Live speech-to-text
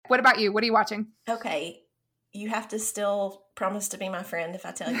what about you? What are you watching? Okay. You have to still promise to be my friend if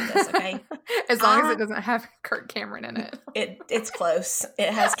I tell you this, okay? As long as it doesn't have Kirk Cameron in it. It's close. It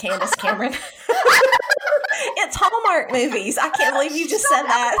has Candace Cameron. It's Hallmark movies. I can't believe you just said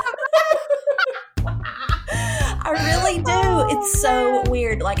that. I really do. It's so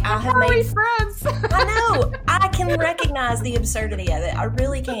weird. Like, I have made friends. I know. I can recognize the absurdity of it. I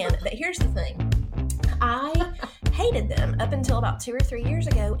really can. But here's the thing. I hated them up until about 2 or 3 years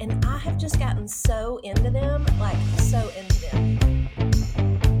ago, and I have just gotten so into them, like so into them.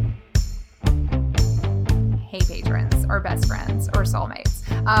 Hey patrons, or best friends, or soulmates.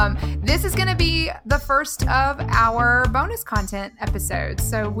 This is going to be the first of our bonus content episodes.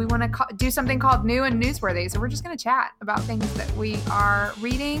 So we want to do something called New and Newsworthy. So we're just going to chat about things that we are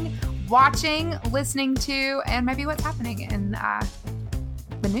reading, watching, listening to, and maybe what's happening in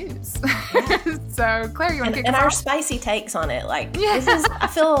the news. Yeah. So Claire, you want to kick us off? Our spicy takes on it. Like, this is, I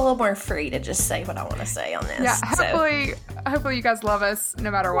feel a little more free to just say what I want to say on this. Yeah, hopefully you guys love us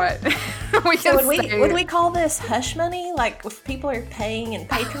no matter what. Would we call this hush money? Like, if people are paying and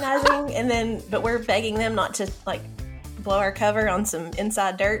patronizing, but we're begging them not to, like, blow our cover on some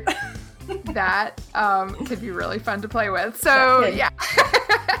inside dirt? That could be really fun to play with. So, yeah.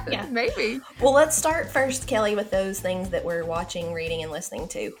 Maybe. Well, let's start first, Kelly, with those things that we're watching, reading, and listening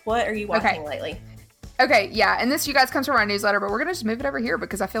to. What are you watching lately? Okay, yeah. And this, you guys, comes from our newsletter, but we're going to just move it over here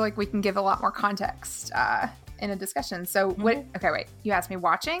because I feel like we can give a lot more context in a discussion. So, what? Okay, wait. You asked me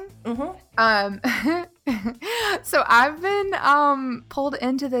watching? Mm-hmm. So, I've been pulled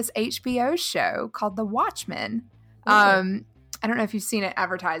into this HBO show called The Watchmen. Mm-hmm. I don't know if you've seen it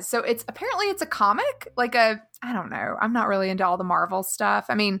advertised. So it's a comic, like I don't know. I'm not really into all the Marvel stuff.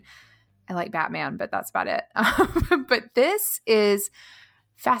 I mean, I like Batman, but that's about it. But this is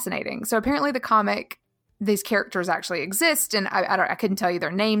fascinating. So apparently the comic, these characters actually exist, and I couldn't tell you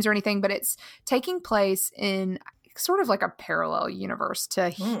their names or anything, but it's taking place in sort of like a parallel universe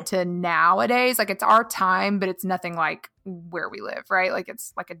to nowadays. Like, it's our time, but it's nothing like where we live, right? Like,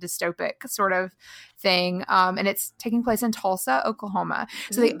 it's like a dystopic sort of thing. And it's taking place in Tulsa, Oklahoma.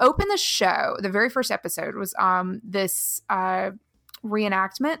 So they open the show. The very first episode was this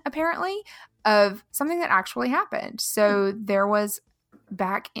reenactment, apparently, of something that actually happened. So there was,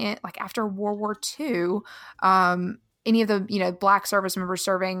 back in, like, after World War II, any of the, Black service members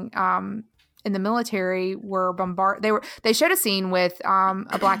serving in the military were bombarded. They showed a scene with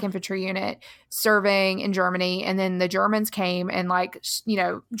a Black infantry unit serving in Germany, and then the Germans came and, like,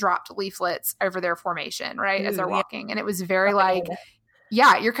 dropped leaflets over their formation, right, as they're walking. And it was very like,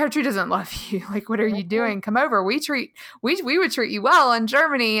 yeah, your country doesn't love you. Like, what are you doing? Come over. We would treat you well in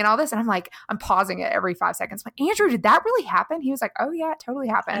Germany and all this. And I'm like, I'm pausing it every 5 seconds. I'm like, Andrew, did that really happen? He was like, oh yeah, it totally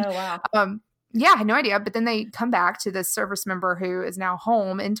happened. Oh wow. Yeah, I had no idea. But then they come back to this service member who is now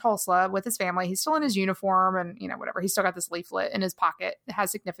home in Tulsa with his family. He's still in his uniform and, whatever. He's still got this leaflet in his pocket. It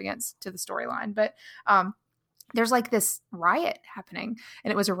has significance to the storyline. But there's like this riot happening,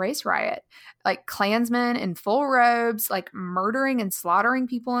 and it was a race riot, like Klansmen in full robes, like murdering and slaughtering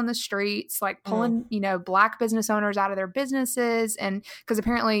people in the streets, like pulling, Black business owners out of their businesses. And because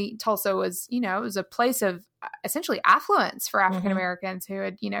apparently Tulsa was, it was a place of essentially affluence for African Americans who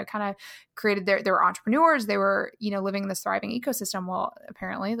had, kind of created they were entrepreneurs. They were, living in this thriving ecosystem. Well,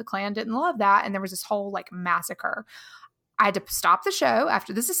 apparently the Klan didn't love that. And there was this whole like massacre. I had to stop the show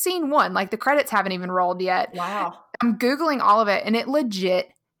after this is scene 1. Like, the credits haven't even rolled yet. Wow. I'm Googling all of it, and it legit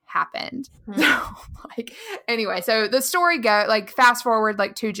happened. So, anyway, so the story fast forward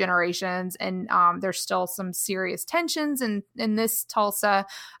like 2 generations, and there's still some serious tensions in this Tulsa,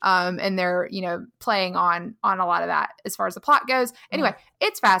 and they're playing on a lot of that as far as the plot goes. Anyway,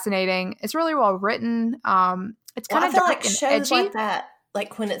 it's fascinating. It's really well written. It's kind of dark and shows edgy. like that.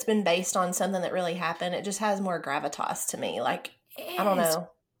 Like, when it's been based on something that really happened, it just has more gravitas to me. Like, I don't know.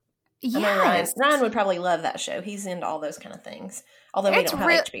 Yeah, I know Ryan would probably love that show. He's into all those kind of things. Although we don't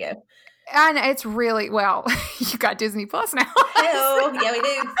have HBO. And it's really, well, you got Disney Plus now. Oh, yeah, we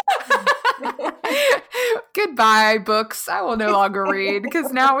do. Goodbye, books. I will no longer read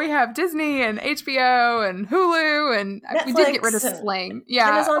because now we have Disney and HBO and Hulu, and Netflix, we did get rid of Sling. Yeah.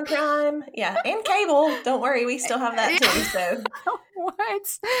 Amazon Prime. Yeah. And cable. Don't worry. We still have that too. So. What?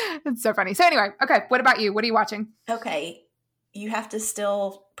 It's so funny. So anyway, okay. What about you? What are you watching? Okay. You have to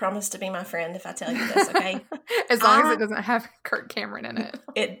still promise to be my friend if I tell you this, okay? As long as it doesn't have Kirk Cameron in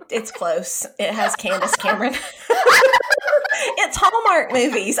it. It's close. It has Candace Cameron. It's Hallmark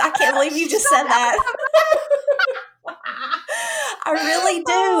movies. I can't believe you just said that. I really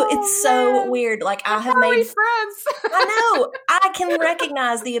do. It's so weird. Like, I have made friends. I know. I can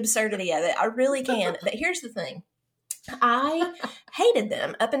recognize the absurdity of it. I really can. But here's the thing. I hated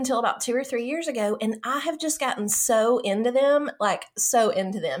them up until about 2 or 3 years ago, and I have just gotten so into them, like so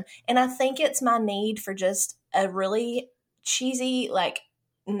into them. And I think it's my need for just a really cheesy, like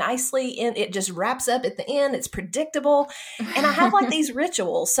nicely in it just wraps up at the end. It's predictable. And I have like these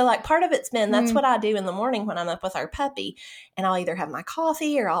rituals. So like part of it's been that's what I do in the morning when I'm up with our puppy. And I'll either have my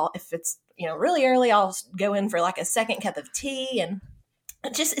coffee or if it's, really early, I'll go in for like a second cup of tea, and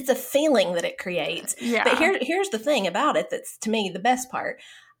it's a feeling that it creates. Yeah. But here's the thing about it that's to me the best part.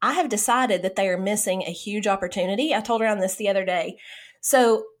 I have decided that they are missing a huge opportunity. I told Ryan this the other day.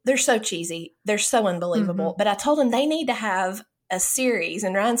 So they're so cheesy. They're so unbelievable. But I told them they need to have a series,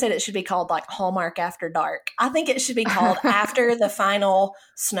 and Ryan said it should be called like Hallmark After Dark. I think it should be called After the Final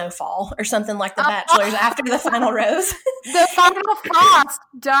Snowfall or something like The Bachelor's After the Final Rose. The Final Frost.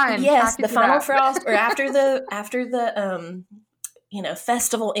 Done. Yes, the Final Frost, or after the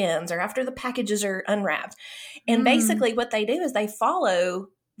festival ends, or after the packages are unwrapped. And basically what they do is they follow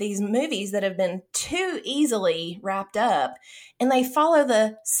these movies that have been too easily wrapped up, and they follow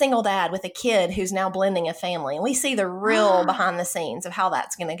the single dad with a kid who's now blending a family. And we see the real behind the scenes of how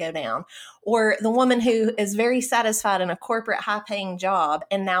that's going to go down. Or the woman who is very satisfied in a corporate high-paying job,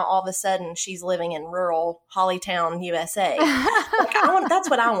 and now all of a sudden she's living in rural Hollytown, USA. That's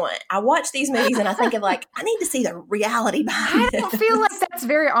what I want. I watch these movies and I think of like, I need to see the reality behind it. I don't feel like that's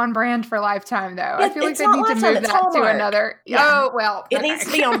very on brand for Lifetime, though. I feel like they need to Lifetime, move that to another. Yeah. Oh, well. It needs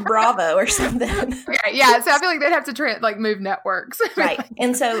to be on Bravo or something. Okay, yeah. So I feel like they'd have to move networks. Right.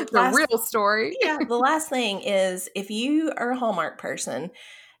 And so the real story. Yeah. The last thing is, if you are a Hallmark person,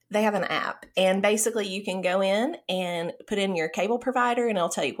 they have an app, and basically you can go in and put in your cable provider, and it'll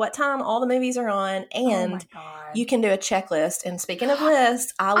tell you what time all the movies are on, and you can do a checklist. And speaking of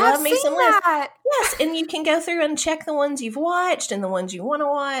lists, I love me some lists. Yes, and you can go through and check the ones you've watched and the ones you want to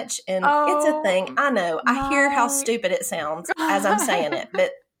watch, and it's a thing. I know. I hear how stupid it sounds as I'm saying it,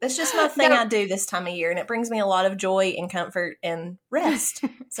 but that's just my thing I do this time of year, and it brings me a lot of joy and comfort and rest.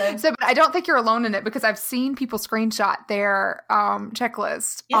 But I don't think you're alone in it, because I've seen people screenshot their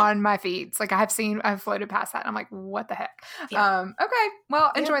checklist on my feeds. Like I've floated past that, and I'm like, what the heck? Yeah. Okay,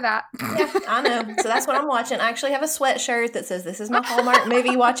 well, enjoy that. Yeah, I know. So that's what I'm watching. I actually have a sweatshirt that says, "This is my Hallmark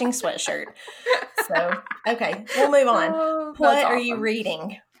movie watching sweatshirt." So, okay, we'll move on. What are you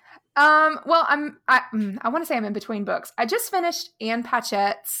reading? Well, I want to say I'm in between books. I just finished Anne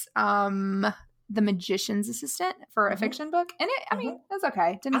Patchett's, The Magician's Assistant for a fiction book. And it was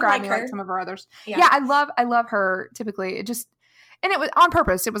okay. Didn't grab me like some of her others. Yeah. I love her typically. And it was on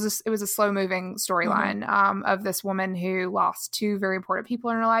purpose. It was a slow moving storyline, of this woman who lost two very important people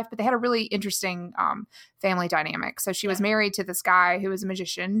in her life, but they had a really interesting, family dynamic. So she was married to this guy who was a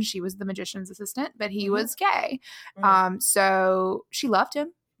magician. She was the magician's assistant, but he was gay. So she loved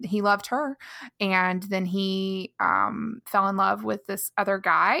him. He loved her, and then he fell in love with this other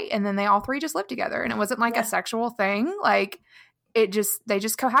guy, and then they all three just lived together, and it wasn't like a sexual thing. Like they just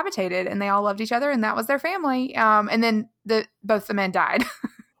cohabitated, and they all loved each other, and that was their family. And then both the men died.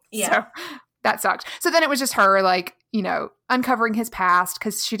 So that sucked. So then it was just her, like, uncovering his past,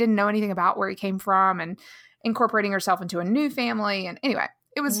 because she didn't know anything about where he came from, and incorporating herself into a new family. And anyway,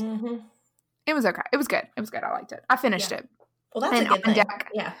 it was okay. It was good. It was good. I liked it. I finished it. Well, that's a good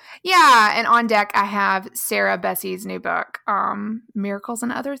thing. Yeah, and on deck I have Sarah Bessey's new book, Miracles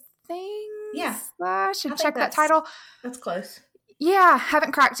and Other Things. Yeah. I should check that title. That's close. Yeah,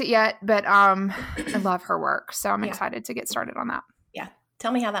 haven't cracked it yet, but I love her work, so I'm excited to get started on that. Yeah.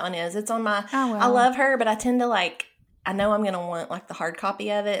 Tell me how that one is. It's on my I love her, but I tend to I know I'm going to want like the hard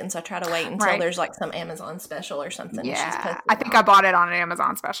copy of it, and so I try to wait until there's like some Amazon special or something. Yeah, I think I bought it on an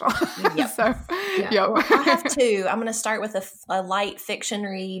Amazon special. Yeah. So, Well, I have two. I'm going to start with a light fiction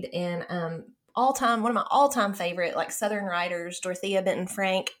read, and one of my all-time favorite, like Southern writers, Dorothea Benton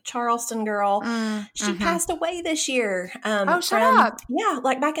Frank, Charleston girl. She passed away this year. Shut up. Yeah,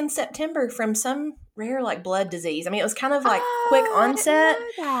 like back in September from some rare like blood disease. I mean, it was kind of like quick onset. I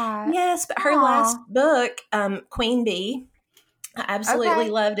didn't know that. Yes, but her last book, Queen Bee, I absolutely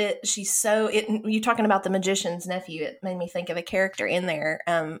loved it. She's you talking about the magician's nephew, it made me think of a character in there,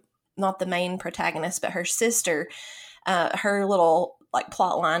 not the main protagonist, but her sister. Her little like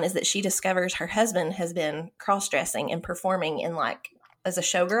plot line is that she discovers her husband has been cross-dressing and performing in like as a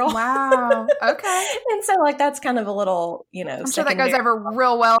showgirl. Wow. Okay. And so like that's kind of a little, I'm sure that goes over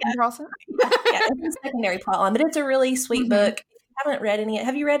real well in Charleston. It's a secondary plot line, but it's a really sweet book. If you haven't read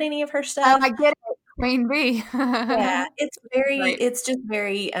have you read any of her stuff? I get it. Queen Bee. Yeah. It's very, it's just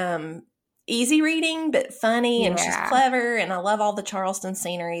very easy reading, but funny, and she's clever. And I love all the Charleston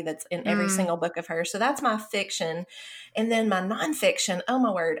scenery that's in every single book of hers. So that's my fiction. And then my nonfiction, oh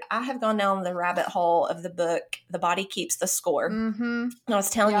my word, I have gone down the rabbit hole of the book, The Body Keeps the Score. And I was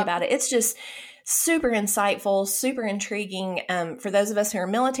telling you about it. It's just super insightful, super intriguing. For those of us who are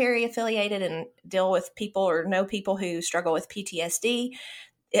military affiliated and deal with people or know people who struggle with PTSD,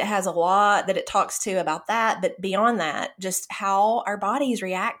 it has a lot that it talks to about that. But beyond that, just how our bodies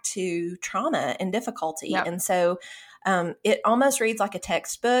react to trauma and difficulty. And so it almost reads like a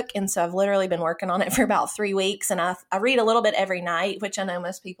textbook. And so I've literally been working on it for about 3 weeks. And I read a little bit every night, which I know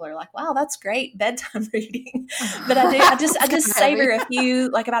most people are like, wow, that's great bedtime reading. But I just savor a few,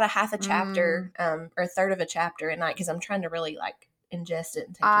 like about a half a chapter or a third of a chapter at night, because I'm trying to really like ingest it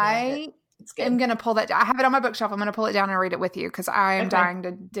and take it in. I'm going to pull that. I have it on my bookshelf. I'm going to pull it down and read it with you, because I am dying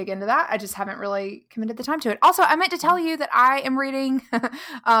to dig into that. I just haven't really committed the time to it. Also, I meant to tell you that I am reading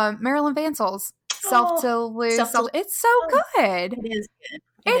Marilyn Vancel's Self-Delude. It's so good. It is good.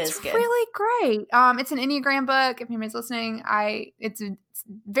 It's really great. It's an Enneagram book. If anybody's listening, it's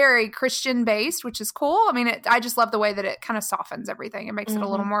very Christian based, which is cool. I mean, I just love the way that it kind of softens everything. It makes it a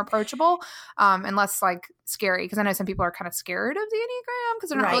little more approachable, and less like scary. Because I know some people are kind of scared of the Enneagram because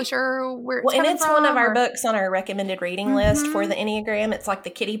they're not really sure where it's coming from. One of our books on our recommended reading list for the Enneagram. It's like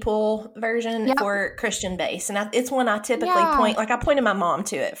the kiddie pool version for Christian base, and it's one I typically point. Like I pointed my mom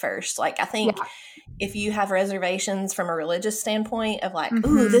to it first. Like I think. If you have reservations from a religious standpoint of like,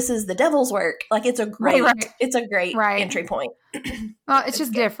 ooh, this is the devil's work, like it's a great, entry point. Well, it's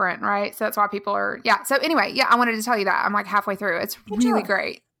just different, right? So that's why people are, So anyway, I wanted to tell you that I'm like halfway through. It's really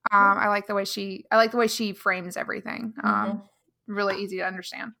great. I like the way she frames everything. Really easy to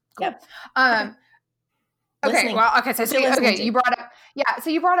understand. Cool. Yep. Okay. Well, okay. So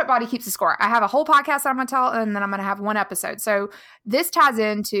you brought up Body Keeps the Score. I have a whole podcast that I'm going to tell, and then I'm going to have one episode. So this ties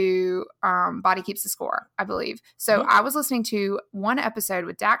into Body Keeps the Score, I believe. So I was listening to one episode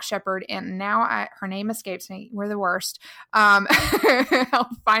with Dax Shepard, and now her name escapes me. We're the worst. I'll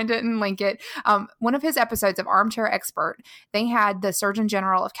find it and link it. One of his episodes of Armchair Expert, they had the Surgeon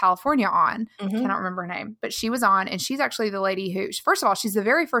General of California on. Cannot remember her name, but she was on, and she's actually the lady who, first of all, she's the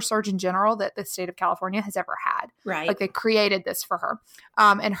very first Surgeon General that the state of California has ever had. Right. Like they created this for her.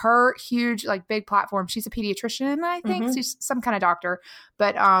 And her huge, like big platform, she's a pediatrician, I think. She's some kind of doctor,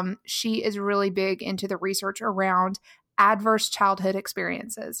 but she is really big into the research around adverse childhood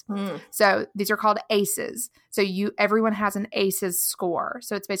experiences. So these are called ACEs. So everyone has an ACEs score.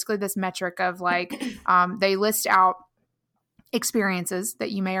 So it's basically this metric of like, they list out experiences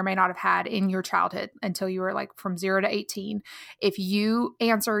that you may or may not have had in your childhood until you were like from 0 to 18. If you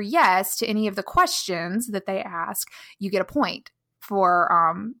answer yes to any of the questions that they ask, you get a point for,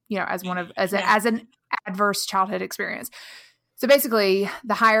 as an adverse childhood experience. So basically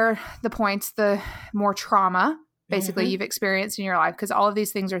the higher the points, the more trauma basically you've experienced in your life. Cause all of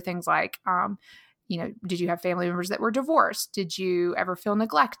these things are things like, did you have family members that were divorced? Did you ever feel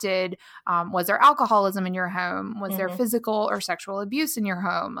neglected? Was there alcoholism in your home? Was there physical or sexual abuse in your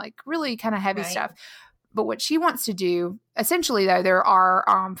home? Like really kind of heavy stuff. But what she wants to do, essentially though, there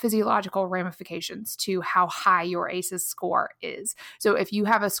are physiological ramifications to how high your ACEs score is. So if you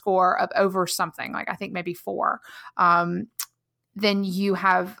have a score of over something, like I think maybe 4, then you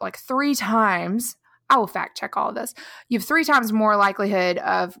have like 3 times, I will fact check all of this. You have 3 times more likelihood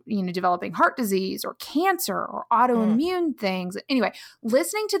of, developing heart disease or cancer or autoimmune things. Anyway,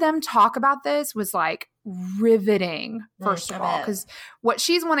 listening to them talk about this was like riveting, first of all, because what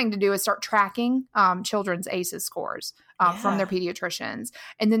she's wanting to do is start tracking children's ACEs scores from their pediatricians.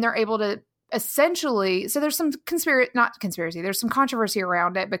 And then they're able to essentially, so there's some there's some controversy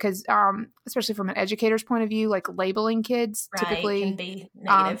around it because, especially from an educator's point of view, like labeling kids typically can be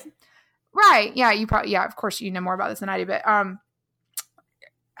negative. Right. Yeah. Of course you know more about this than I do, but,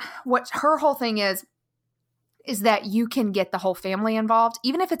 what her whole thing is that you can get the whole family involved,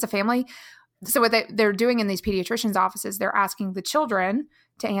 even if it's a family. So what they're doing in these pediatricians' offices, they're asking the children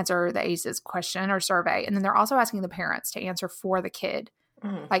to answer the ACEs question or survey. And then they're also asking the parents to answer for the kid.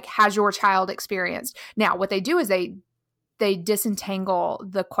 Like, has your child experienced? Now, what they do is they disentangle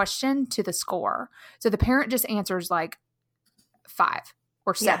the question to the score. So the parent just answers like 5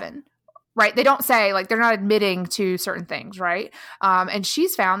 or 7. Right. They don't say, like, they're not admitting to certain things. Right. And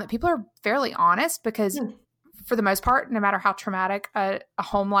she's found that people are fairly honest because for the most part, no matter how traumatic a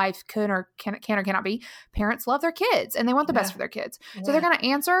home life can or cannot be, parents love their kids and they want the best for their kids. So they're going to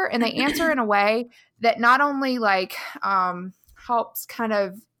answer, and they answer in a way that not only like helps kind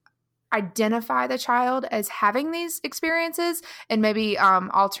of identify the child as having these experiences and maybe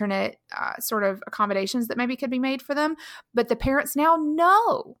alternate sort of accommodations that maybe could be made for them, but the parents now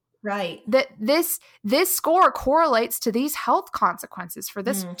know Right. That this score correlates to these health consequences for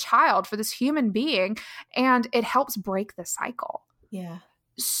this child, for this human being, and it helps break the cycle. Yeah.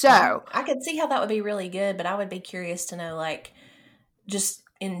 So I could see how that would be really good, but I would be curious to know, like, just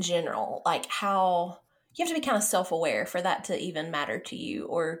in general, like how you have to be kind of self-aware for that to even matter to you,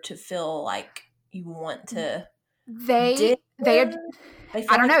 or to feel like you want to. I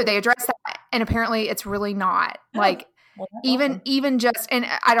don't know. They address that, and apparently it's really not like even just. And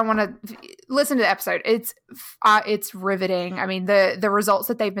I don't want to listen to the episode. It's riveting. I mean, the results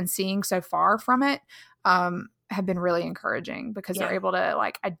that they've been seeing so far from it have been really encouraging, because they're able to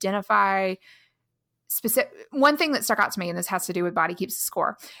like identify specific. One thing that stuck out to me, and this has to do with Body Keeps the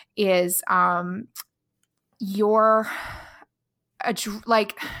Score, is it's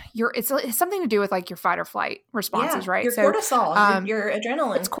something to do with like your fight or flight responses, right? Your cortisol, your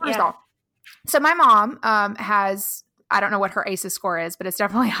adrenaline. It's cortisol. Yeah. So my mom has, I don't know what her ACEs score is, but it's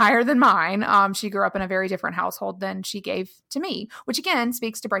definitely higher than mine. She grew up in a very different household than she gave to me, which again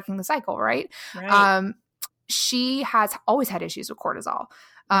speaks to breaking the cycle, right? She has always had issues with cortisol.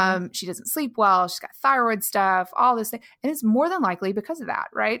 She doesn't sleep well. She's got thyroid stuff, all this thing. And it's more than likely because of that,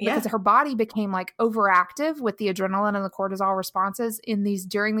 right? Yeah. Because her body became like overactive with the adrenaline and the cortisol responses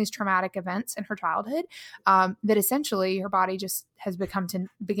during these traumatic events in her childhood, that essentially her body just has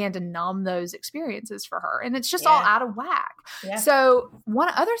began to numb those experiences for her. And it's just all out of whack. Yeah. So one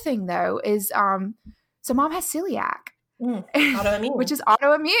other thing though is, so mom has celiac. Autoimmune. Which is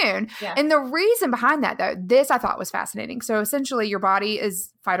autoimmune. Yeah. And the reason behind that, though, this I thought was fascinating. So essentially your body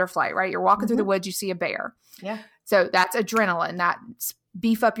is fight or flight, right? You're walking through the woods, you see a bear. Yeah. So that's adrenaline. That's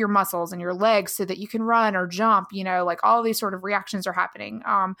beef up your muscles and your legs so that you can run or jump, like all these sort of reactions are happening.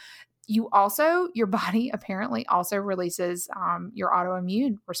 Your body apparently also releases your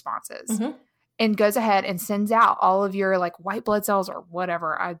autoimmune responses. And goes ahead and sends out all of your like white blood cells or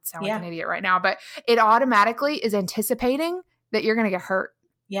whatever. I sound like an idiot right now, but it automatically is anticipating that you're going to get hurt.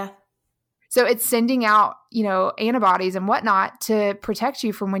 Yeah. So it's sending out, antibodies and whatnot to protect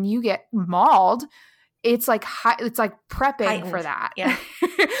you from when you get mauled. It's like prepping for that. Yeah.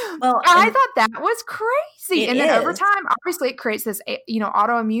 Well, I thought that was crazy. And then over time, obviously it creates this,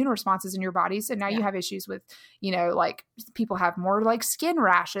 autoimmune responses in your body. So now you have issues with, like people have more like skin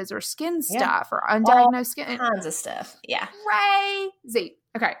rashes or skin stuff or undiagnosed skin. Kinds of stuff. Yeah. Crazy.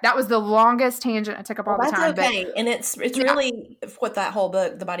 Okay. That was the longest tangent I took up all the time. Okay. And it's really what that whole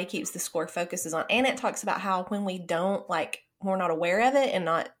book, The Body Keeps the Score, focuses on. And it talks about how when we don't we're not aware of it and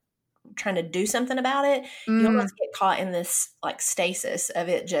not trying to do something about it, you almost get caught in this like stasis of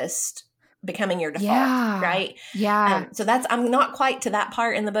it just becoming your default, right? Yeah. So I'm not quite to that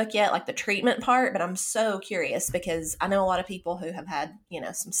part in the book yet, like the treatment part, but I'm so curious because I know a lot of people who have had,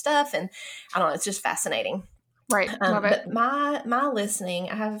 some stuff, and I don't know, it's just fascinating. Right. Love it. But my listening,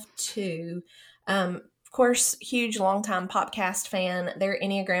 I have two. Of course, huge longtime Popcast fan. Their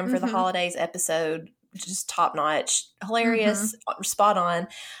Enneagram for the Holidays episode, just top notch, hilarious, spot on.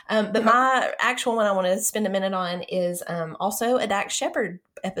 But my actual one I want to spend a minute on is also a Dax Shepard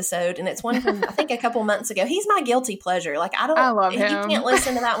episode, and it's one from I think a couple months ago. He's my guilty pleasure. Like I love him. You can't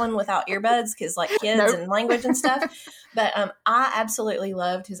listen to that one without earbuds because like kids and language and stuff. But I absolutely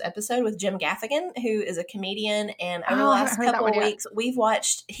loved his episode with Jim Gaffigan, who is a comedian, and over the last couple of weeks we've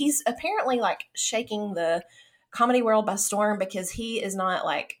watched. He's apparently like shaking the comedy world by storm because he is not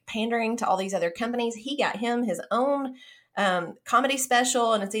like pandering to all these other companies. He got his own comedy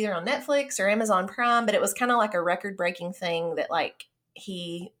special, and it's either on Netflix or Amazon Prime, but it was kind of like a record breaking thing that like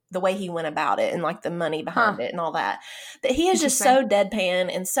the way he went about it and like the money behind it and all that he is just so deadpan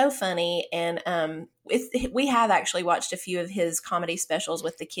and so funny. And we have actually watched a few of his comedy specials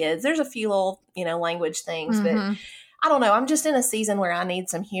with the kids. There's a few little, language things, but I don't know. I'm just in a season where I need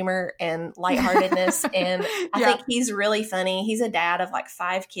some humor and lightheartedness. And I think he's really funny. He's a dad of like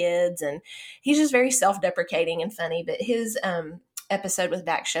 5 kids, and he's just very self-deprecating and funny. But his episode with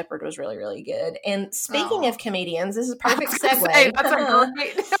Dax Shepard was really, really good. And speaking of comedians, this is a perfect segue. That's a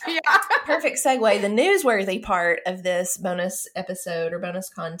great, perfect segue. The newsworthy part of this bonus episode or bonus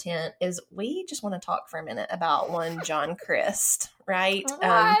content is we just want to talk for a minute about one John Crist, right?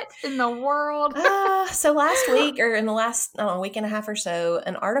 What in the world? So last week, or in the last week and a half or so,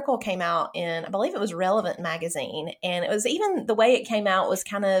 an article came out in, I believe it was Relevant magazine. And it was even the way it came out was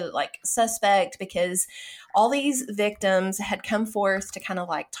kind of like suspect because all these victims had come forth to kind of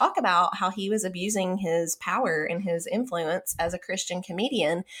like talk about how he was abusing his power and his influence as a Christian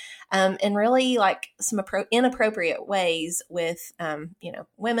comedian in really like some inappropriate ways with,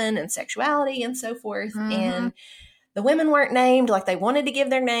 women and sexuality and so forth. And the women weren't named, like they wanted to give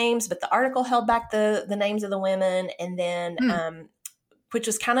their names, but the article held back the names of the women. And then which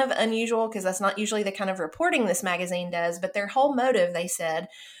was kind of unusual because that's not usually the kind of reporting this magazine does. But their whole motive, they said,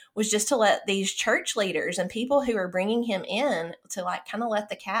 was just to let these church leaders and people who are bringing him in to like kind of let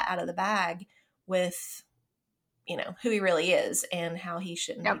the cat out of the bag with, you know, who he really is and how he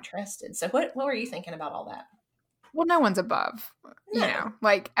shouldn't be trusted. So what were you thinking about all that? Well, no one's above, you know,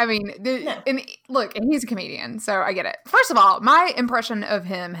 like, I mean, and look, and he's a comedian, so I get it. First of all, my impression of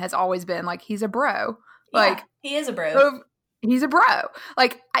him has always been like, he's a bro. Like, he is a bro. He's a bro.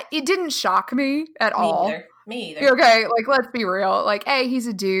 Like, it didn't shock me at all. Me either. Okay, like, let's be real. Like, A, he's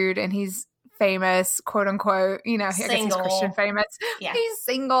a dude and he's famous, quote unquote, you know, I guess he's Christian famous. Yeah. He's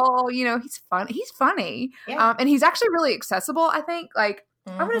single, you know, he's fun. He's funny. Yeah. And he's actually really accessible, I think. Like,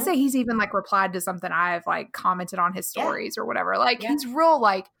 I'm going to say he's even like replied to something I've like commented on his stories or whatever. Like he's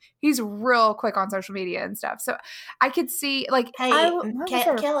real quick on social media and stuff. So I could see like, hey,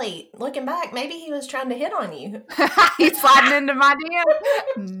 Kelly, looking back, maybe he was trying to hit on you. He's sliding into my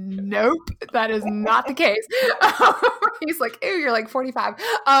DM. Nope, that is not the case. He's like, ooh, you're like 45.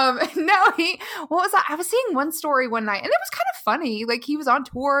 No, what was that? I was seeing one story one night and it was kind of funny. Like he was on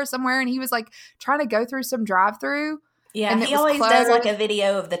tour somewhere and he was like trying to go through some drive-through. Yeah, he always does like a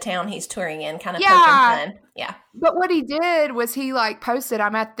video of the town he's touring in, kind of poking fun. Yeah. But what he did was he like posted,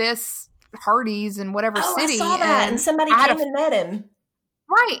 I'm at this Hardee's in whatever city. I saw that, and somebody came and met him.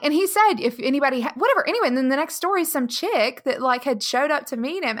 Right, and he said if anybody, whatever. Anyway, and then the next story, some chick that like had showed up to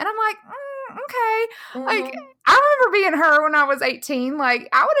meet him, and I'm like, okay. Like I remember being her when I was 18. Like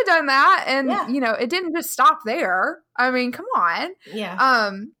I would have done that, and you know, it didn't just stop there. I mean, come on.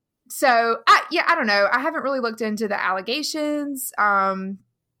 Yeah. So, I don't know. I haven't really looked into the allegations.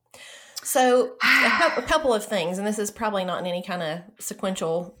 So, a couple of things, and this is probably not in any kind of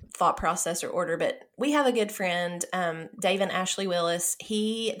sequential thought process or order, but we have a good friend, Dave and Ashley Willis.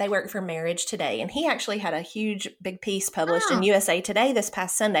 They work for Marriage Today, and he actually had a huge, big piece published in USA Today this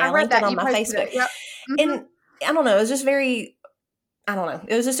past Sunday. I linked it on my Facebook. Yep. And I don't know. It was just it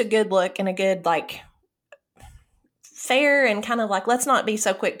was just a good look and a good, like, fair and kind of like, let's not be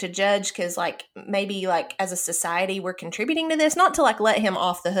so quick to judge because like maybe like as a society we're contributing to this, not to like let him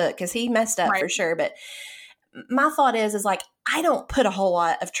off the hook because he messed up for sure. But my thought is like, I don't put a whole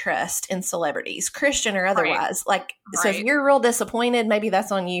lot of trust in celebrities, Christian or otherwise. Like, so if you're real disappointed, maybe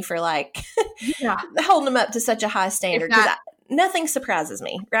that's on you for like holding them up to such a high standard because nothing surprises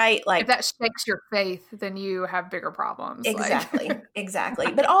me, right? Like if that shakes your faith, then you have bigger problems. Exactly.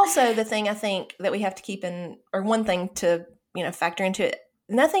 Exactly. But also the thing I think that we have to keep in, or one thing to, you know, factor into it,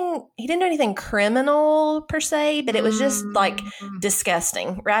 he didn't do anything criminal per se, but it was just like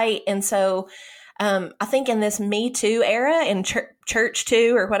disgusting. Right. And so I think in this Me Too era and Church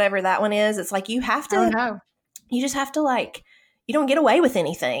Too, or whatever that one is, it's like, you have to, you just have to like, you don't get away with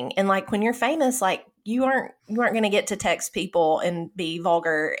anything. And like, when you're famous, like, you aren't going to get to text people and be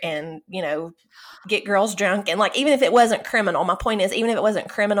vulgar and, you know, get girls drunk. And like, even if it wasn't criminal, my point is, even if it wasn't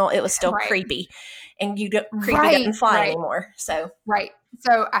criminal, it was still creepy, and creepy doesn't fly anymore. So,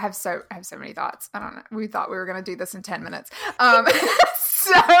 So I have so many thoughts. I don't know. We thought we were going to do this in 10 minutes.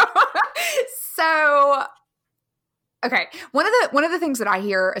 So okay. One of the things that I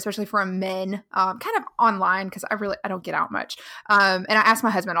hear, especially from men, kind of online, because I don't get out much. And I ask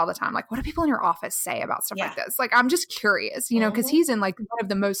my husband all the time, like, what do people in your office say about stuff like this? Like, I'm just curious, you know, because he's in like one of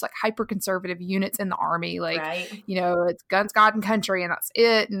the most like hyper conservative units in the Army. Like, you know, it's guns, God, and country, and that's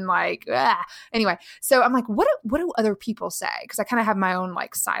it. And like, anyway, so I'm like, what do other people say? Because I kind of have my own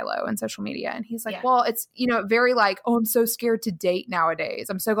like silo in social media. And he's like, well, it's, you know, very like, oh, I'm so scared to date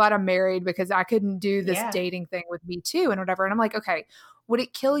nowadays. I'm so glad I'm married because I couldn't do this dating thing with me too, and whatever. And I'm like, okay, would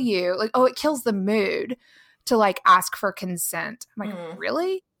it kill you? Like, oh, it kills the mood to like ask for consent. I'm like,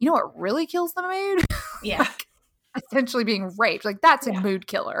 really? You know what really kills the mood? Yeah. Like, essentially being raped. Like, that's a mood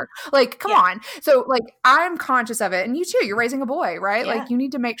killer. Like, come on. So like, I'm conscious of it. And you too, you're raising a boy, right? Like, you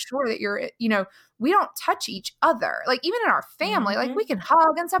need to make sure that you're, you know, we don't touch each other. Like, even in our family, like we can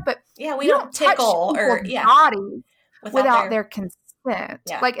hug and stuff, but we don't tickle or bodies without their consent.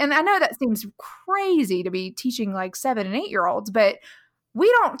 Like, and I know that seems crazy to be teaching like 7 and 8 year olds, but we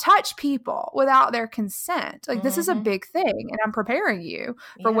don't touch people without their consent. Like, this is a big thing, and I'm preparing you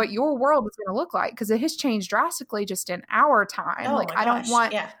for what your world is going to look like, because it has changed drastically just in our time. Like, I don't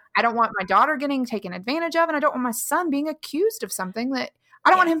want my daughter getting taken advantage of, and I don't want my son being accused of something that I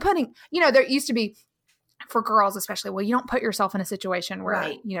don't want him putting, you know, there used to be, for girls especially, well, you don't put yourself in a situation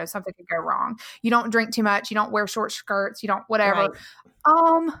where, you know, something could go wrong. You don't drink too much. You don't wear short skirts. You don't whatever.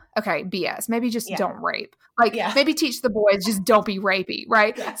 Okay, BS. Maybe just don't rape. Like, maybe teach the boys, just don't be rapey,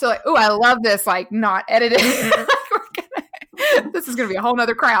 right? Yeah. So like, oh, I love this, like, not edited. This is going to be a whole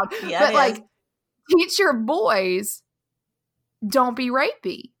nother crowd. Yeah, but like, teach your boys don't be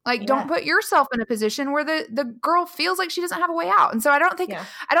rapey. Like, don't put yourself in a position where the girl feels like she doesn't have a way out. And so I don't think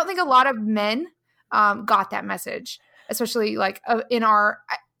a lot of men got that message, especially like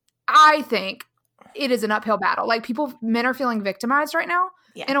I think it is an uphill battle. Like men are feeling victimized right now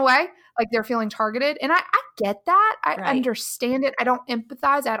in a way, like they're feeling targeted. And I get that. I understand it. I don't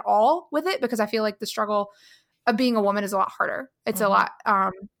empathize at all with it because I feel like the struggle of being a woman is a lot harder. It's a lot,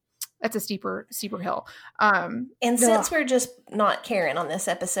 that's a steeper hill. And since we're just not caring on this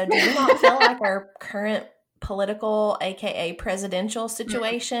episode, do you not feel like our current political, aka presidential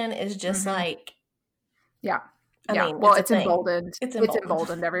situation is just like, I mean, well, it's emboldened. It's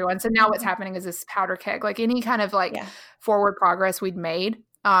emboldened everyone. So now what's happening is this powder keg. Like any kind of like forward progress we'd made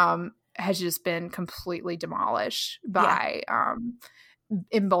has just been completely demolished by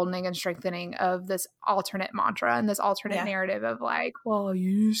emboldening and strengthening of this alternate mantra and this alternate narrative of like, well,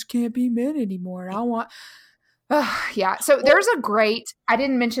 you just can't be men anymore. And I want, So there's I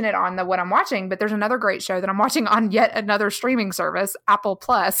didn't mention it on what I'm watching, but there's another great show that I'm watching on yet another streaming service, Apple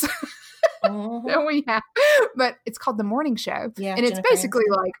Plus. That we have, but it's called The Morning Show. Yeah, and it's basically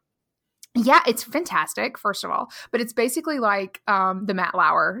like, it's fantastic, first of all, but it's basically like the Matt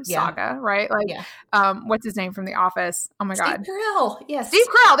Lauer saga, right? Like, what's his name from The Office? Oh my God. Steve Carell. Yes. Steve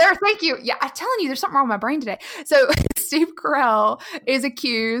Carell. There. Thank you. Yeah. I'm telling you, there's something wrong with my brain today. So Steve Carell is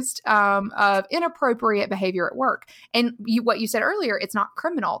accused of inappropriate behavior at work. And what you said earlier, it's not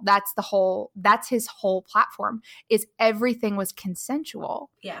criminal. That's his whole platform is everything was consensual,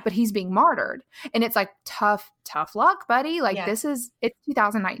 but he's being martyred. And it's like, tough luck, buddy. Like it's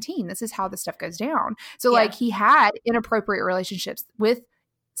 2019. This is how this stuff goes down. So like he had inappropriate relationships with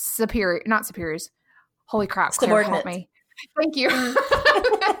not superiors. Holy crap. Claire, help me. Thank you.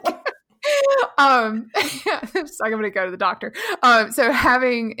 So I'm going to go to the doctor. So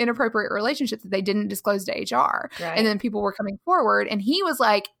having inappropriate relationships that they didn't disclose to HR. Right. And then people were coming forward and he was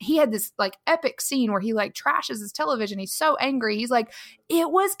like, he had this like epic scene where he like trashes his television. He's so angry. He's like,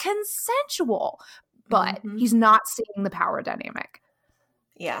 it was consensual, but he's not seeing the power dynamic.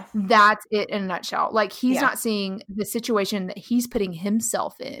 Yeah. That's it in a nutshell. Like he's not seeing the situation that he's putting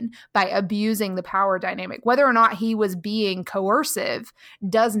himself in by abusing the power dynamic. Whether or not he was being coercive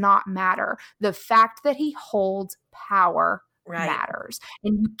does not matter. The fact that he holds power matters.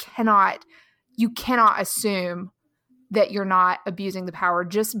 And you cannot assume that you're not abusing the power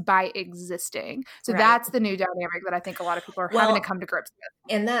just by existing. So that's the new dynamic that I think a lot of people are having to come to grips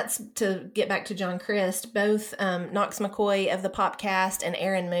with. And that's to get back to John Crist, both Knox McCoy of the Popcast and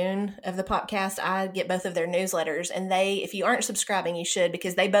Aaron Moon of the Popcast. I get both of their newsletters, and if you aren't subscribing, you should,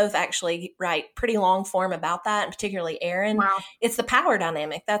 because they both actually write pretty long form about that, and particularly Aaron. Wow. It's the power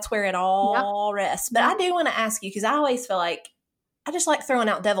dynamic. That's where it all rests. But I do want to ask you, because I always feel like I just like throwing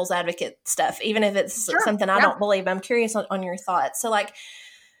out devil's advocate stuff, even if it's something I don't believe. I'm curious on your thoughts. So like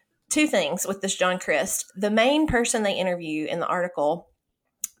two things with this John Crist. The main person they interview in the article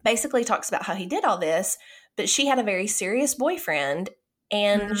basically talks about how he did all this, but she had a very serious boyfriend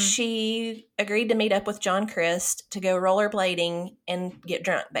and she agreed to meet up with John Crist to go rollerblading and get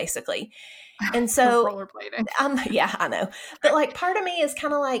drunk basically. And so, rollerblading. I know. But like part of me is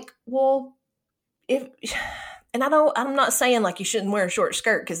kind of like, well, and I'm not saying like you shouldn't wear a short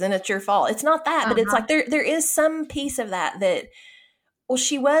skirt because then it's your fault. It's not that, but it's like there is some piece of that, well,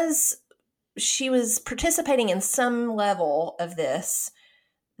 she was participating in some level of this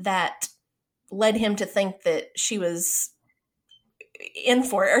that led him to think that she was in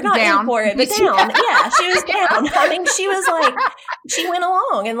for it, or not down. In for it, but down. Yeah, she was down. I mean, she was like, she went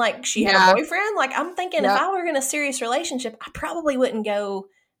along and like she had a boyfriend. Like I'm thinking if I were in a serious relationship, I probably wouldn't go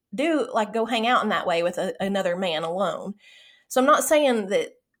hang out in that way with another man alone. So I'm not saying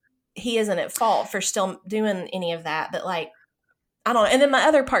that he isn't at fault for still doing any of that, but like, I don't know. And then my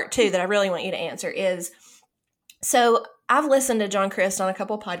other part too, that I really want you to answer is, so I've listened to John Crist on a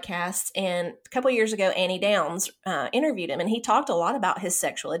couple of podcasts, and a couple of years ago, Annie Downs interviewed him, and he talked a lot about his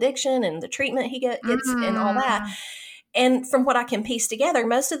sexual addiction and the treatment he gets and all that. And from what I can piece together,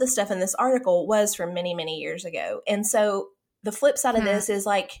 most of the stuff in this article was from many, many years ago. And so the flip side of this is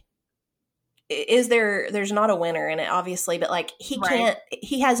like, there's not a winner in it, obviously, but like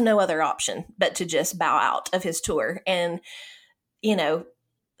he has no other option but to just bow out of his tour. And, you know,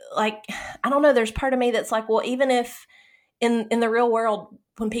 like, I don't know, there's part of me that's like, well, even if in the real world,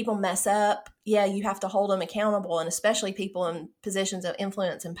 when people mess up, you have to hold them accountable, and especially people in positions of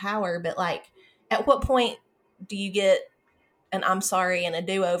influence and power. But like, at what point do you get an I'm sorry and a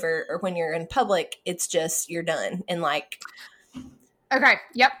do-over, or when you're in public, it's just, you're done. And like, okay.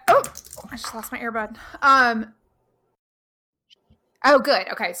 Yep. Oh, I just lost my earbud. Oh, good.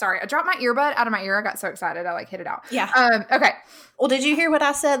 Okay, sorry. I dropped my earbud out of my ear. I got so excited. I hit it out. Yeah. Okay. Well, did you hear what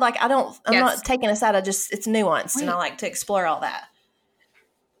I said? Like, I'm not taking us out. It's nuanced, and I like to explore all that.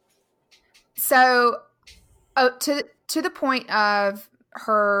 So, to the point of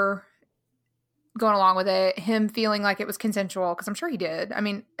her going along with it, him feeling like it was consensual, because I'm sure he did. I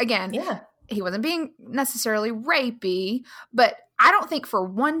mean, again, he wasn't being necessarily rapey, but I don't think for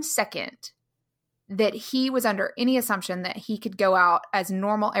 1 second that he was under any assumption that he could go out as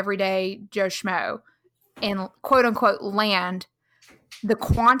normal, everyday Joe Schmo and quote unquote land the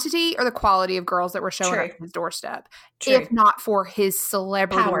quantity or the quality of girls that were showing up at his doorstep, if not for his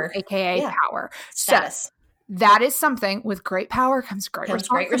celebrity, power. AKA power. Status. So that is something. With great power comes great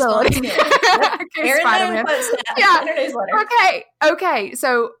responsibility. Spider-Man. Okay.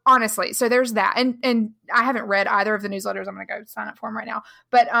 So honestly, there's that, and I haven't read either of the newsletters. I'm going to go sign up for them right now.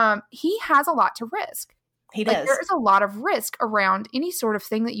 But he has a lot to risk. He does. There is a lot of risk around any sort of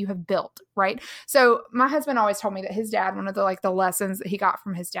thing that you have built, right? So my husband always told me that his dad, one of the the lessons that he got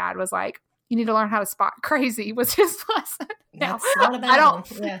from his dad was you need to learn how to spot crazy, was his lesson. Now, I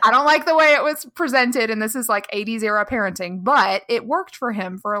don't like the way it was presented, and this is 80s era parenting, but it worked for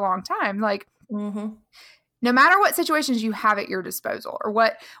him for a long time. No matter what situations you have at your disposal, or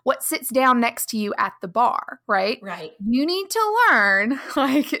what sits down next to you at the bar, right? Right. You need to learn,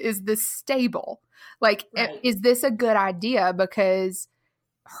 is this stable? Is this a good idea? Because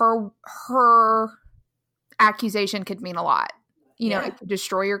her accusation could mean a lot. It could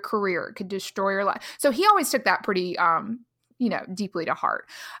destroy your career. It could destroy your life. So he always took that pretty, deeply to heart.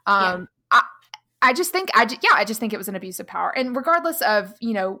 I just think it was an abuse of power. And regardless of,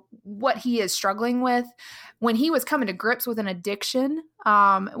 what he is struggling with, when he was coming to grips with an addiction,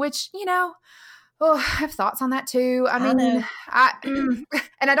 which, I have thoughts on that too. I mean,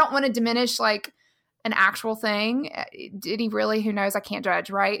 and I don't want to diminish an actual thing. Did he really? Who knows? I can't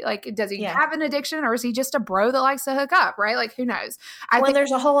judge, right? Does he have an addiction, or is he just a bro that likes to hook up, right? Who knows? I think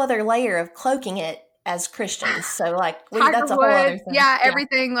there's a whole other layer of cloaking it as Christians. So that's a whole other thing. Yeah,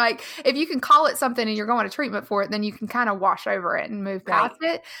 everything. If you can call it something and you're going to treatment for it, then you can kind of wash over it and move past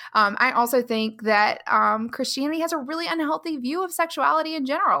it. I also think that Christianity has a really unhealthy view of sexuality in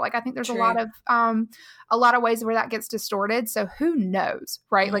general. I think there's a lot of ways where that gets distorted. So who knows,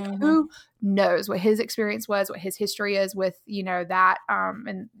 right? Who knows what his experience was, what his history is with, that,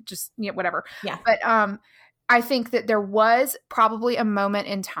 and just, whatever. Yeah. But, I think that there was probably a moment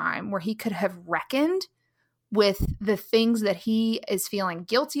in time where he could have reckoned with the things that he is feeling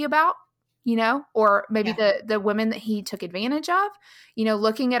guilty about, or maybe the women that he took advantage of,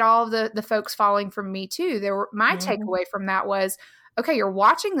 looking at all of the folks falling from Me Too. My takeaway from that was, okay, you're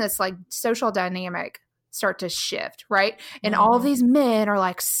watching this social dynamic start to shift, right? And all of these men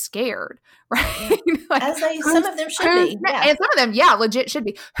are scared, right? As some of them should be. Yeah. And some of them, legit should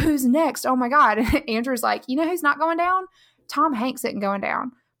be. Who's next? Oh my God. Andrew's who's not going down? Tom Hanks isn't going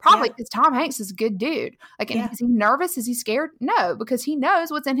down. Probably because Tom Hanks is a good dude. Is he nervous? Is he scared? No, because he knows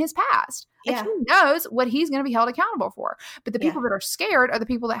what's in his past. He knows what he's going to be held accountable for. But the people that are scared are the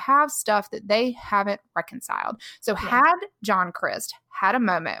people that have stuff that they haven't reconciled. So had John Crist had a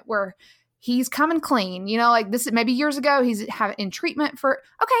moment where he's coming clean, this maybe years ago, he's in treatment for,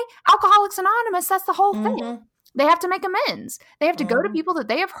 Alcoholics Anonymous, that's the whole thing. They have to make amends. They have to go to people that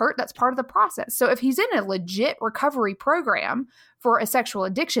they have hurt. That's part of the process. So if he's in a legit recovery program for a sexual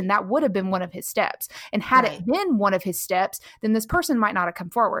addiction, that would have been one of his steps. And had it been one of his steps, then this person might not have come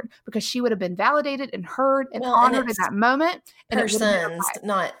forward, because she would have been validated and heard and honored in that moment. And her sons,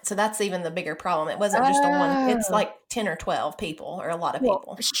 so that's even the bigger problem. It wasn't just a one, it's 10 or 12 people, or a lot of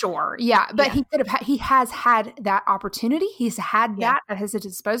people. Sure. Yeah. But he has had that opportunity. He's had that at his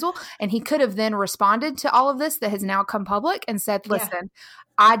disposal, and he could have then responded to all of this that has now come public and said, listen,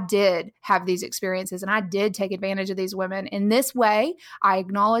 I did have these experiences and I did take advantage of these women in this way. I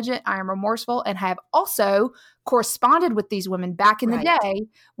acknowledge it. I am remorseful, and have also corresponded with these women back in the day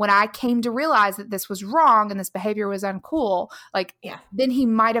when I came to realize that this was wrong and this behavior was uncool. Then he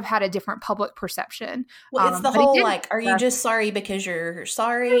might have had a different public perception. Well, it's the whole are you just sorry because you're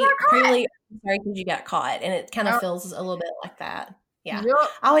sorry? Really sorry because you got caught, and it kind of feels a little bit like that. Yeah,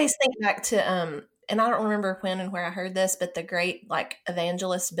 I always think back to and I don't remember when and where I heard this, but the great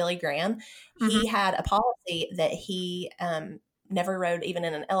evangelist Billy Graham, he had a policy that he never rode even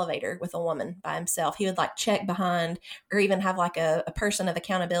in an elevator with a woman by himself. He would check behind, or even have a person of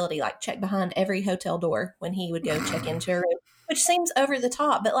accountability, check behind every hotel door when he would go check into a room, which seems over the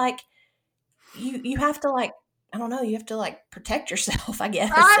top, but you have to I don't know. You have to protect yourself, I guess.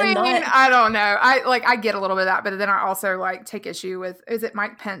 I don't know. I get a little bit of that, but then I also take issue with, is it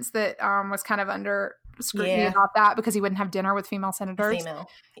Mike Pence that was kind of under scrutiny about that because he wouldn't have dinner with female senators. Female,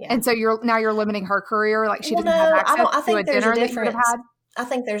 yeah. And so you're limiting her career. Like she doesn't have access to a dinner that you would have had. I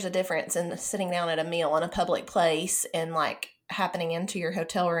think there's a difference in sitting down at a meal in a public place and like happening into your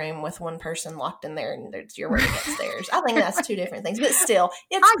hotel room with one person locked in there and you're working upstairs. I think that's two different things, but still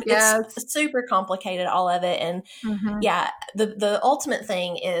it's super complicated, all of it. And yeah, the ultimate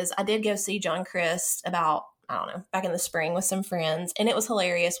thing is I did go see John Crist about, I don't know, back in the spring with some friends, and it was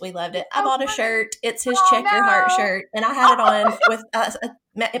hilarious. We loved it. I bought a shirt. It's his Check Your Heart shirt, and I had it on with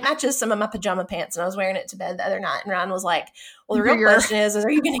it matches some of my pajama pants, and I was wearing it to bed the other night. And Ryan was like, "Well, the real question is are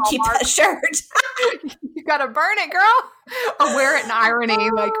you going to keep that shirt? You got to burn it, girl, or wear it in irony,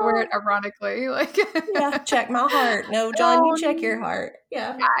 like wear it ironically, like yeah, check my heart. No, John, you check your heart.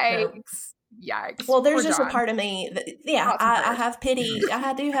 Yeah, yikes." No. Yikes. Well, there's just a part of me that, I have pity.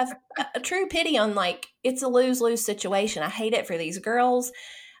 I do have a true pity on, like, it's a lose-lose situation. I hate it for these girls.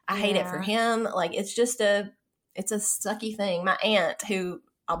 I hate it for him. Like, it's a sucky thing. My aunt, who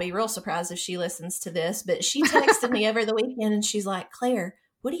I'll be real surprised if she listens to this, but she texted me over the weekend and she's like, "Claire,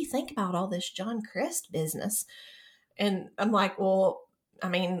 what do you think about all this John Crist business?" And I'm like, well, I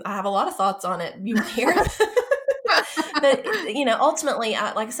mean, I have a lot of thoughts on it. You hear it? But, ultimately,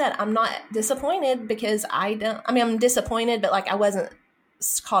 like I said, I'm not disappointed because I'm disappointed, but like I wasn't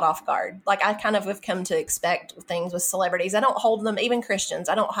caught off guard. Like I kind of have come to expect things with celebrities. I don't hold them, even Christians,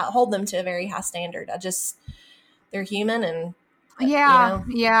 I don't hold them to a very high standard. They're human and yeah.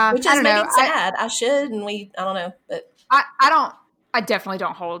 Which is maybe sad. I should, and I don't know, but I definitely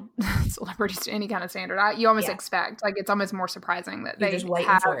don't hold celebrities to any kind of standard. You almost expect, like, it's almost more surprising that you're just waiting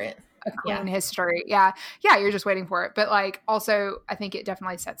for it. A clean history. Yeah, you're just waiting for it. But like, also, I think it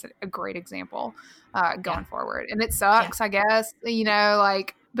definitely sets a great example going forward. And it sucks, I guess, but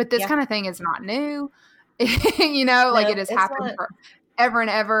this kind of thing is not new. Like it has happened forever and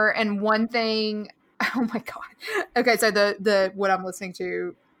ever. And one thing, oh my God. Okay, so the what I'm listening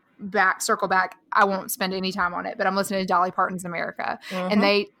to, circle back, I won't spend any time on it, but I'm listening to Dolly Parton's America. And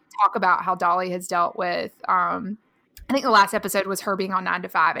they talk about how Dolly has dealt with I think the last episode was her being on 9 to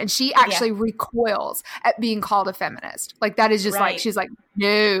 5, and she actually recoils at being called a feminist. Like that is just like, she's like,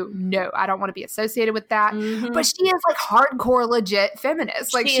 no, I don't want to be associated with that. But she is like hardcore legit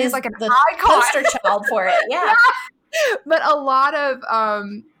feminist. Like she's like an icon, poster child for it. Yeah. But a lot of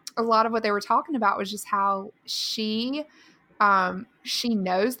what they were talking about was just how she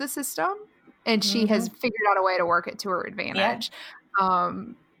knows the system and she has figured out a way to work it to her advantage.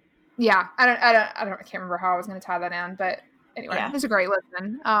 Yeah, I can't remember how I was going to tie that in, but anyway, it was a great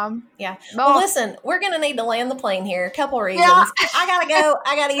listen. Well, listen, we're going to need to land the plane here. A couple reasons. I got to go.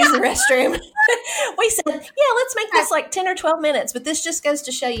 I got to use the restroom. We said, let's make this like 10 or 12 minutes, but this just goes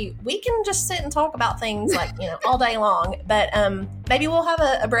to show you, we can just sit and talk about things like, all day long, but maybe we'll have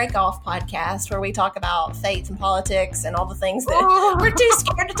a break off podcast where we talk about faith and politics and all the things that we're too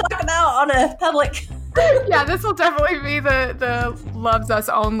scared to talk about on a public. Yeah, this will definitely be the loves us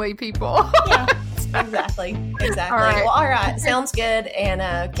only people. Yeah, exactly. All right. Well, all right. Sounds good. And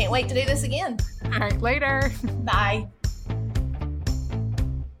can't wait to do this again. All right. Later. Bye.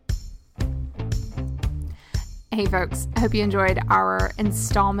 Hey, folks. I hope you enjoyed our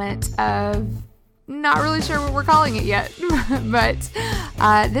installment of, not really sure what we're calling it yet, but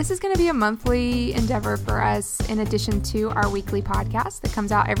this is going to be a monthly endeavor for us in addition to our weekly podcast that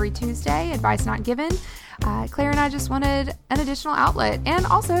comes out every Tuesday, Advice Not Given. Claire and I just wanted an additional outlet, and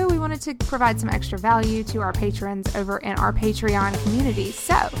also we wanted to provide some extra value to our patrons over in our Patreon community.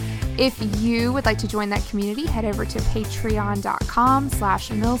 So if you would like to join that community, head over to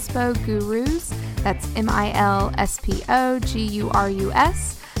patreon.com/milspogurus. That's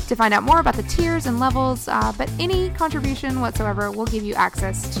MILSPOGURUS to find out more about the tiers and levels, but any contribution whatsoever will give you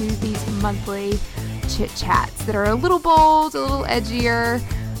access to these monthly chit chats that are a little bold, a little edgier,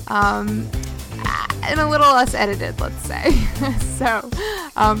 and a little less edited, let's say. So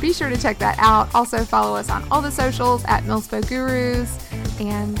be sure to check that out. Also follow us on all the socials at milspogurus,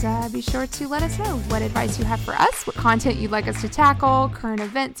 and be sure to let us know what advice you have for us, what content you'd like us to tackle, current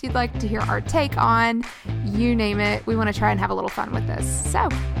events you'd like to hear our take on, you name it. We want to try and have a little fun with this. So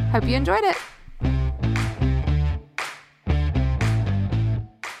hope you enjoyed it.